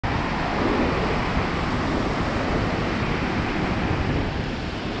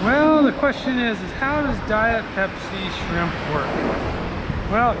the question is how does Diet Pepsi Shrimp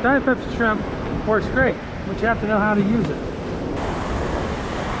work? Well, Diet Pepsi Shrimp works great, but you have to know how to use it.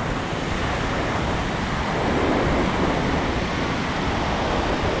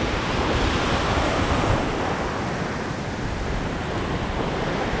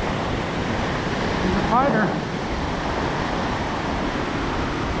 Fighter.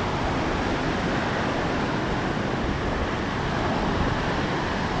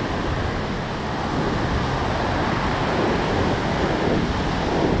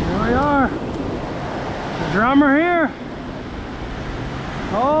 Here we are. The drummer here.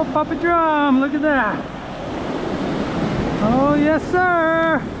 Oh, Papa Drum, look at that. Oh, yes,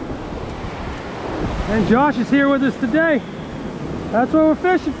 sir. And Josh is here with us today. That's what we're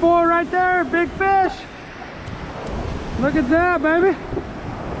fishing for right there, big fish. Look at that, baby.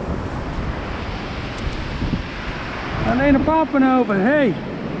 That ain't a Pompano, but hey,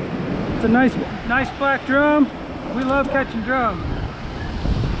 it's a nice black drum. We love catching drums.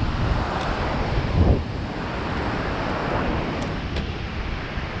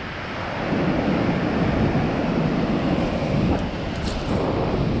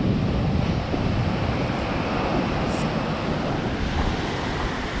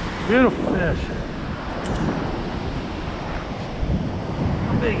 Beautiful fish.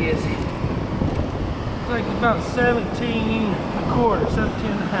 How big is he? Looks like he's about 17 and a quarter, 17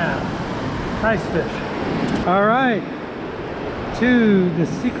 and a half. Nice fish. All right, to the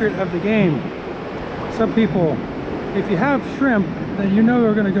secret of the game. Some people, if you have shrimp that you know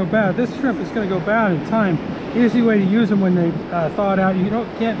are going to go bad, this shrimp is going to go bad in time. Easy way to use them when they thawed out. You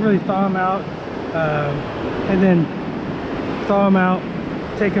can't really thaw them out and then thaw them out.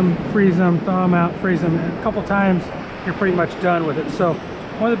 Take them, freeze them, thaw them out, freeze them. And a couple times, you're pretty much done with it. So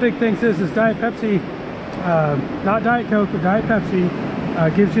one of the big things is Diet Pepsi, not Diet Coke, but Diet Pepsi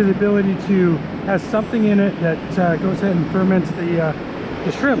gives you the ability to, has something in it that goes ahead and ferments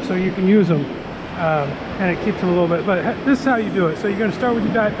the shrimp so you can use them. And it keeps them a little bit, but this is how you do it. So you're going to start with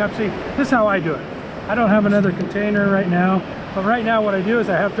your Diet Pepsi. This is how I do it. I don't have another container right now, but right now what I do is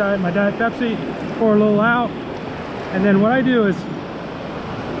I have my Diet Pepsi, pour a little out, and then what I do is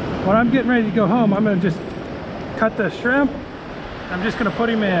when I'm getting ready to go home, I'm going to just cut the shrimp. I'm just going to put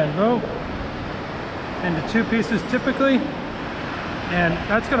him in, into 2 pieces typically, and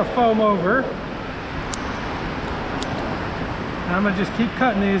that's going to foam over. And I'm going to just keep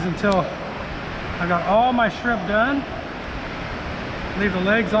cutting these until I got all my shrimp done. Leave the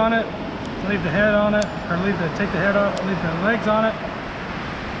legs on it, leave the head on it, or take the head off, leave the legs on it.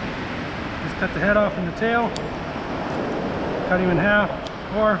 Just cut the head off and the tail. Cut him in half.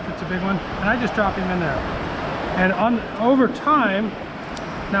 Or if it's a big one, and I just drop him in there. And over time,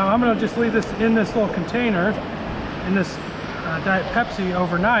 now I'm going to just leave this in this little container, in this Diet Pepsi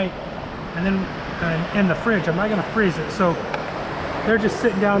overnight, and then in the fridge. I'm not going to freeze it. So they're just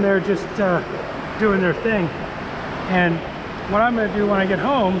sitting down there, just doing their thing. And what I'm going to do when I get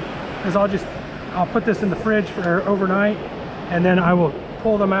home is I'll put this in the fridge for overnight, and then I will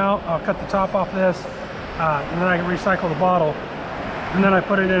pull them out. I'll cut the top off this, and then I can recycle the bottle. And then I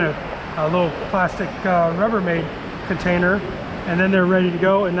put it in a little plastic Rubbermaid container, and then they're ready to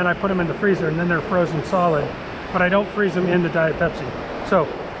go, and then I put them in the freezer, and then they're frozen solid. But I don't freeze them in the Diet Pepsi. So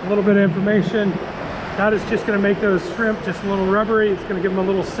a little bit of information. That is just going to make those shrimp just a little rubbery. It's going to give them a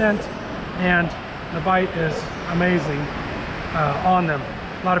little scent, and the bite is amazing on them.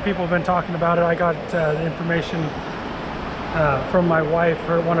 A lot of people have been talking about it. I got the information from my wife,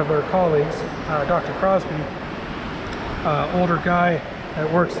 one of her colleagues, Dr. Crosby. Older guy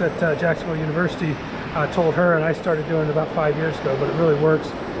that works at Jacksonville University told her, and I started doing it about 5 years ago, but it really works.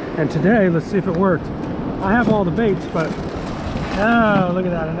 And today, let's see if it worked. I have all the baits, but look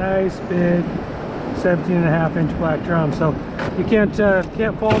at that, a nice big 17.5-inch black drum. So you can't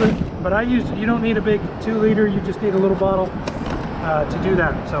fold it, but you don't need a big 2-liter, you just need a little bottle to do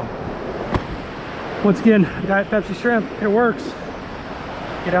that. So once again, Diet Pepsi Shrimp, it works.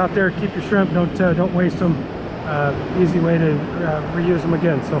 Get out there, keep your shrimp, don't waste them. Easy way to reuse them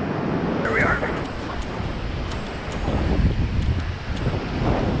again. So there we are.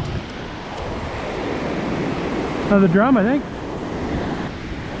 Another drum, I think.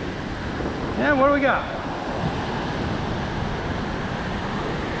 Yeah, what do we got?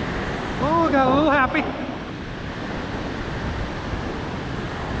 Oh, we got a little happy.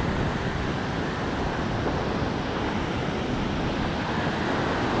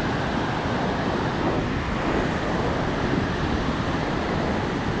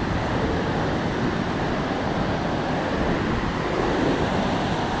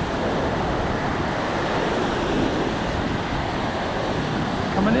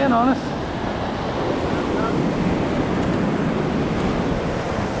 Coming in on us.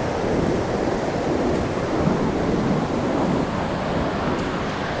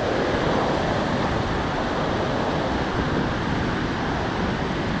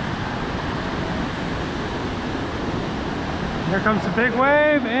 Here comes the big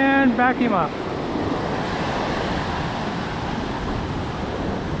wave and back him up.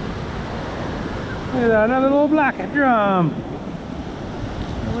 Look at that, another little black drum.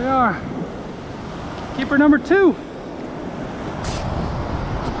 Here we are. Keeper number 2.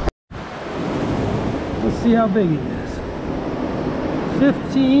 Let's see how big he is.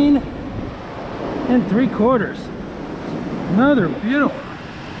 15 3/4. Another beautiful.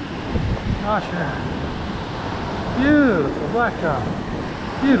 Gosh, yeah. Beautiful black trout.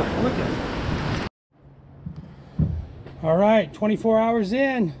 Beautiful, look at it. All right, 24 hours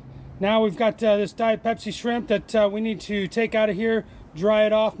in. Now we've got this Diet Pepsi shrimp that we need to take out of here, dry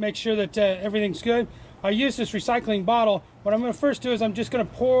it off, make sure that everything's good. I use this recycling bottle. What I'm going to first do is I'm just going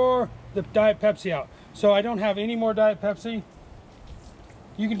to pour the Diet Pepsi out. So I don't have any more Diet Pepsi.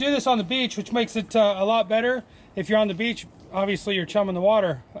 You can do this on the beach, which makes it a lot better. If you're on the beach, obviously you're chumming the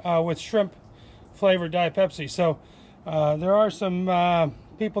water with shrimp flavored Diet Pepsi. So there are some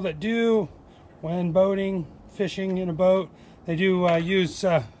people that do, when boating, fishing in a boat, they do use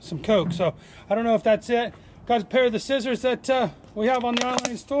some Coke. So I don't know if that's it. Got a pair of the scissors that we have on the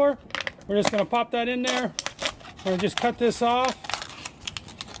online store. We're just going to pop that in there. We're going to just cut this off.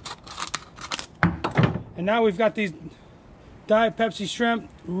 And now we've got these Diet Pepsi shrimp,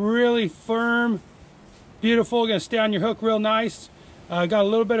 really firm, beautiful. Going to stay on your hook real nice. Got a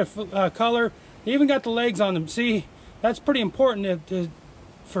little bit of color. They even got the legs on them. See, that's pretty important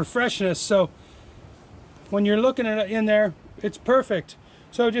for freshness. So when you're looking at it in there, it's perfect.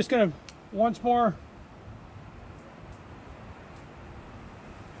 So just gonna once more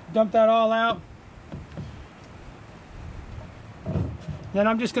dump that all out. Then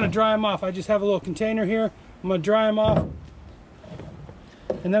I'm just gonna dry them off. I just have a little container here. I'm gonna dry them off,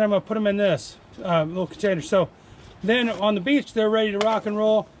 and then I'm gonna put them in this little container. So then on the beach, they're ready to rock and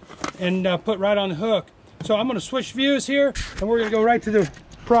roll and put right on the hook. So I'm going to switch views here, and we're going to go right to the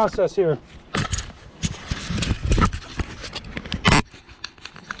process here.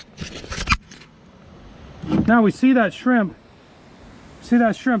 Now we see that shrimp. See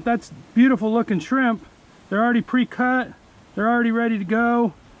that shrimp? That's beautiful looking shrimp. They're already pre-cut. They're already ready to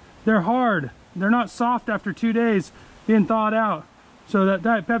go. They're hard. They're not soft after 2 days being thawed out. So that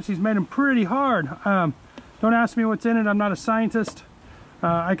Diet Pepsi's made them pretty hard. Don't ask me what's in it. I'm not a scientist.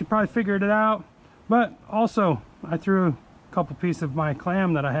 I could probably figure it out. But also, I threw a couple pieces of my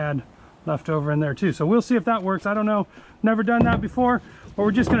clam that I had left over in there too. So we'll see if that works. I don't know. Never done that before. But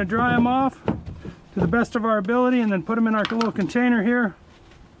we're just going to dry them off to the best of our ability and then put them in our little container here.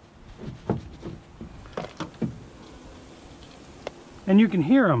 And you can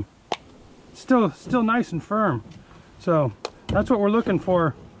hear them. Still nice and firm. So that's what we're looking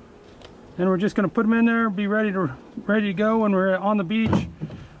for. And we're just going to put them in there, be ready to go when we're on the beach.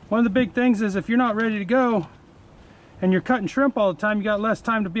 One of the big things is if you're not ready to go and you're cutting shrimp all the time, you got less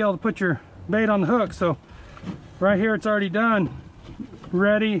time to be able to put your bait on the hook. So right here, it's already done,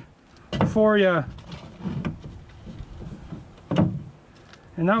 ready for you.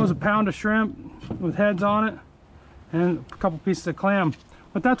 And that was a pound of shrimp with heads on it and a couple pieces of clam.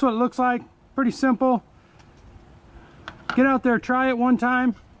 But that's what it looks like. Pretty simple. Get out there, try it one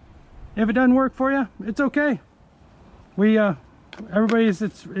time. If it doesn't work for you, it's okay.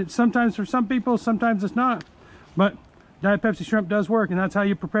 It's sometimes for some people, sometimes it's not. But Diet Pepsi shrimp does work, and that's how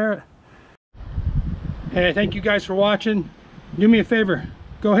you prepare it. Hey, thank you guys for watching. Do me a favor,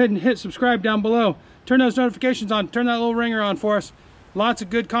 go ahead and hit subscribe down below. Turn those notifications on, turn that little ringer on for us. Lots of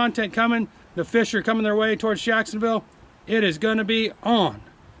good content coming. The fish are coming their way towards Jacksonville. It is gonna be on.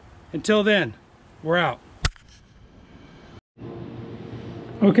 Until then, we're out.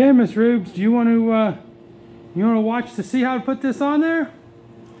 Okay, Miss Rubes, do you want to watch to see how to put this on there?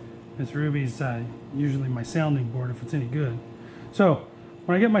 Miss Ruby's usually my sounding board if it's any good. So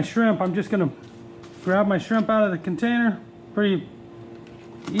when I get my shrimp, I'm just gonna grab my shrimp out of the container. Pretty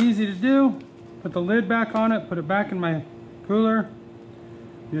easy to do. Put the lid back on it, put it back in my cooler.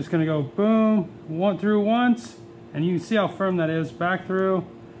 You're just gonna go boom, through once, and you can see how firm that is, back through,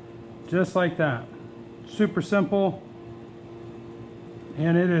 just like that. Super simple.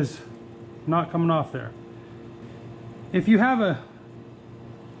 And it is not coming off there. If you have a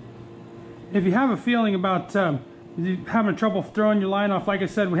feeling about having trouble throwing your line off, like I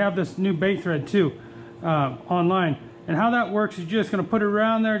said, we have this new bait thread too online, and how that works is you're just going to put it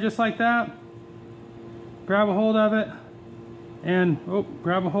around there just like that, grab a hold of it, and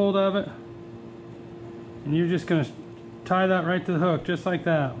grab a hold of it, and you're just gonna tie that right to the hook, just like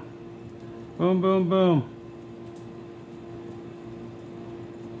that. Boom, boom, boom.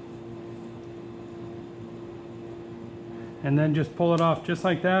 And then just pull it off just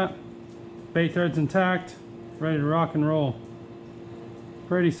like that. Bait thread's intact, ready to rock and roll.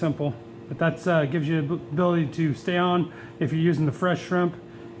 Pretty simple, but that's gives you the ability to stay on if you're using the fresh shrimp.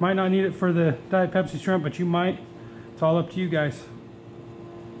 Might not need it for the Diet Pepsi shrimp, but you might. It's all up to you guys.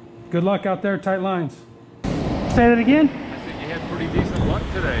 Good luck out there, tight lines. Say that again? I said you had pretty decent luck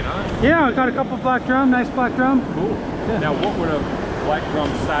today, huh? Yeah, I got a couple black drum, nice black drum. Cool. Yeah. Now what would a black drum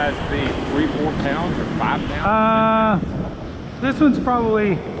size be? 3-4 pounds or 5 pounds? This one's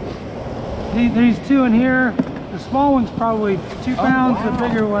probably, these two in here, the small one's probably 2 pounds, wow. The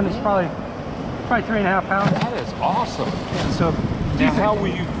bigger one is probably 3.5 pounds. That is awesome. Yeah, so now how will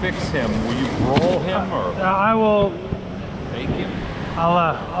you fix him? Will you roll him or I will bake him?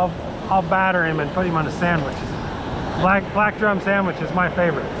 I'll batter him and put him on a sandwich. Black drum sandwich is my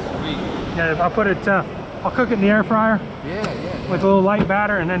favorite. Sweet. Yeah, I'll put it I'll cook it in the air fryer. Yeah. With a little light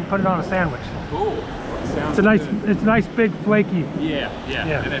batter and then put it on a sandwich. Cool. Sounds It's a nice big flaky. Yeah.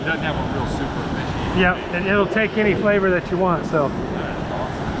 And it doesn't have a real super fishy. Yeah, and it'll take any flavor that you want. So That's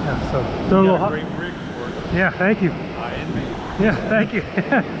awesome. yeah, so You throw a got little a great rig for it. Yeah, thank you. I envy you. Yeah, thank you.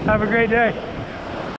 Have a great day.